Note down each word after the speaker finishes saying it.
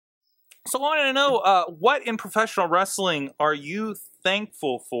So I want to know, what in professional wrestling are you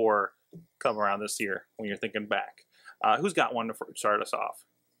thankful for come around this year when you're thinking back? Who's got one to start us off?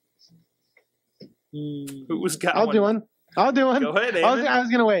 Who's got one? I'll do one. Go ahead, Eamon. I was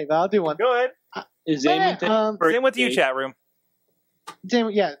going to wait, but I'll do one. Go ahead. Is Eamon Same with you, chat room.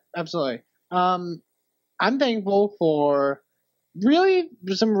 Yeah, absolutely. I'm thankful for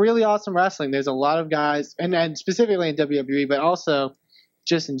some really awesome wrestling. There's a lot of guys, and specifically in WWE, but also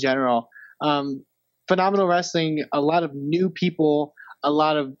just in general. Phenomenal wrestling, a lot of new people, a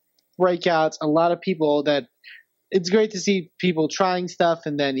lot of breakouts, a lot of people that it's great to see people trying stuff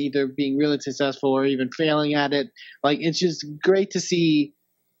and then either being really successful or even failing at it. Like, it's just great to see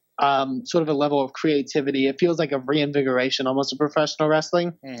sort of a level of creativity. It feels like a reinvigoration almost of professional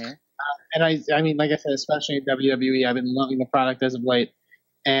wrestling. Mm-hmm. And I mean, like I said, especially in WWE, I've been loving the product as of late.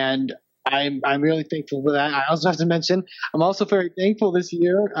 And I'm really thankful for that. I also have to mention, I'm also very thankful this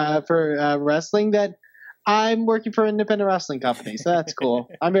year for wrestling that I'm working for an independent wrestling company. So that's cool.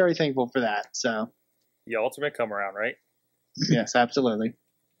 I'm very thankful for that. So the ultimate come around, right? Yes, absolutely.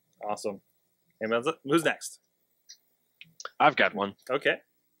 Awesome. Hey, who's next? I've got one. Okay.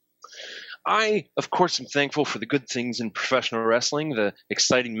 I, of course, am thankful for the good things in professional wrestling, the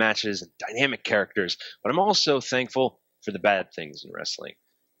exciting matches and dynamic characters, but I'm also thankful for the bad things in wrestling,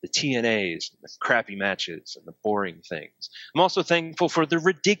 the TNAs, and the crappy matches, and the boring things. I'm also thankful for the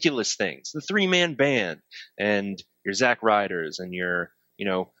ridiculous things, the three-man band, and your Zack Ryders, and your,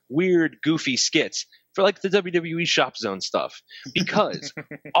 weird, goofy skits, for like the WWE Shop Zone stuff, because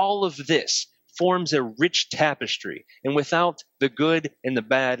all of this forms a rich tapestry, and without the good and the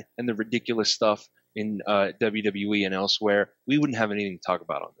bad and the ridiculous stuff in WWE and elsewhere, we wouldn't have anything to talk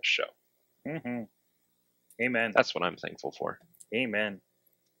about on this show. Mm-hmm. Amen. That's what I'm thankful for. Amen.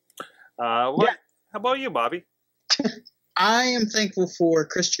 How about you, Bobby? I am thankful for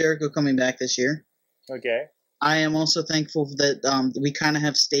Chris Jericho coming back this year. Okay. I am also thankful that we kind of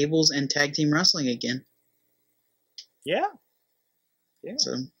have stables and tag team wrestling again. Yeah.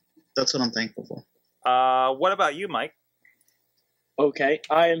 So that's what I'm thankful for. What about you, Mike? Okay,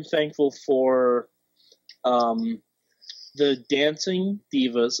 I am thankful for the dancing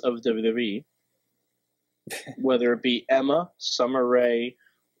divas of WWE, whether it be Emma, Summer Rae,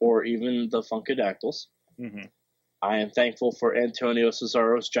 or even the Funkadactyls. Mm-hmm. I am thankful for Antonio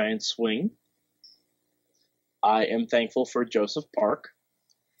Cesaro's giant swing. I am thankful for Joseph Park.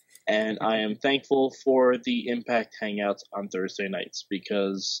 And I am thankful for the Impact Hangouts on Thursday nights,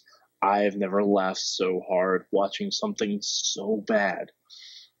 because I've never laughed so hard watching something so bad.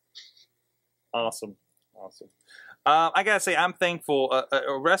 Awesome. I gotta say, I'm thankful,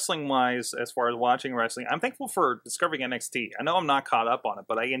 wrestling-wise, as far as watching wrestling, I'm thankful for discovering NXT. I know I'm not caught up on it,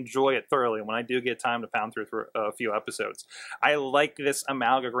 but I enjoy it thoroughly when I do get time to pound through a few episodes. I like this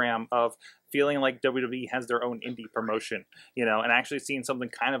amalgam of feeling like WWE has their own indie promotion, and actually seeing something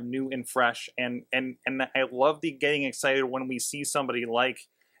kind of new and fresh. And I love getting excited when we see somebody like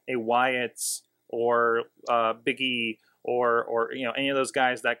a Wyatt's or Big E or any of those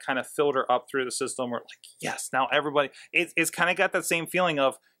guys that kind of filter up through the system. We're like, yes, now everybody, it's kind of got that same feeling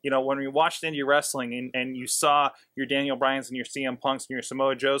of, when we watched indie wrestling and you saw your Daniel Bryans and your CM Punks and your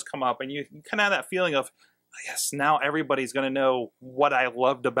Samoa Joes come up, and you kind of have that feeling of, yes, now everybody's going to know what I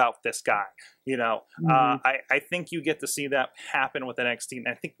loved about this guy. Mm-hmm. I think you get to see that happen with NXT, and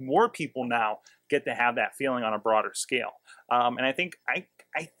I think more people now get to have that feeling on a broader scale. And I think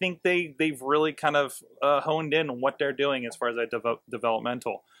they've really kind of honed in on what they're doing as far as that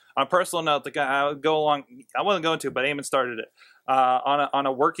developmental. On a personal note, the guy I wasn't going to, but Eamon started it. On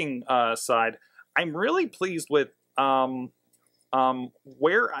a working side, I'm really pleased with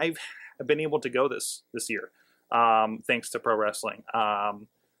where I've been able to go this year, thanks to pro wrestling.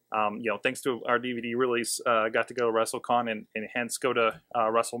 Thanks to our DVD release, got to go to WrestleCon and hence go to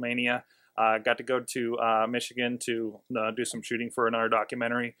WrestleMania. Got to go to Michigan to do some shooting for another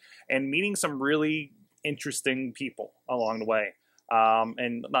documentary and meeting some really interesting people along the way.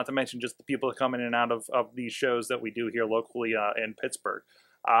 And not to mention just the people that come in and out of these shows that we do here locally in Pittsburgh.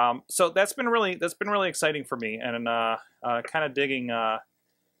 So that's been really exciting for me, and kind of digging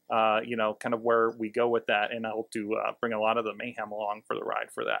kind of where we go with that, and I hope to bring a lot of the Mayhem along for the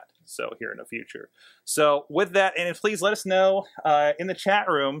ride for that. So here in the future. So with that, and please let us know in the chat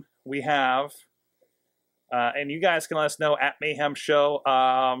room. We have, and you guys can let us know at Mayhem Show.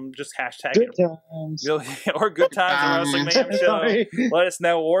 Just hashtag Good times. or Good Times and Wrestling Mayhem Show. Let us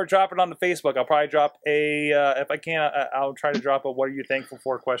know, or drop it on the Facebook. I'll probably drop if I can, I'll try to drop a "What are you thankful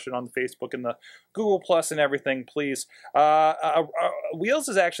for?" question on the Facebook and the Google Plus and everything. Please. Wheels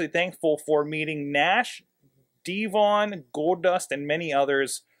is actually thankful for meeting Nash, Devon, Goldust, and many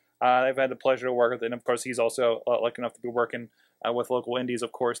others I've had the pleasure to work with, and of course, he's also lucky enough to be working with local indies,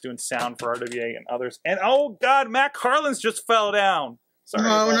 of course, doing sound for RWA and others. And oh God, Matt Carlin's just fell down. Sorry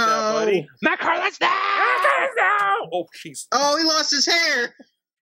about that, buddy. Matt Carlin's down! Matt Carlin's down! Oh, jeez. Oh, he lost his hair.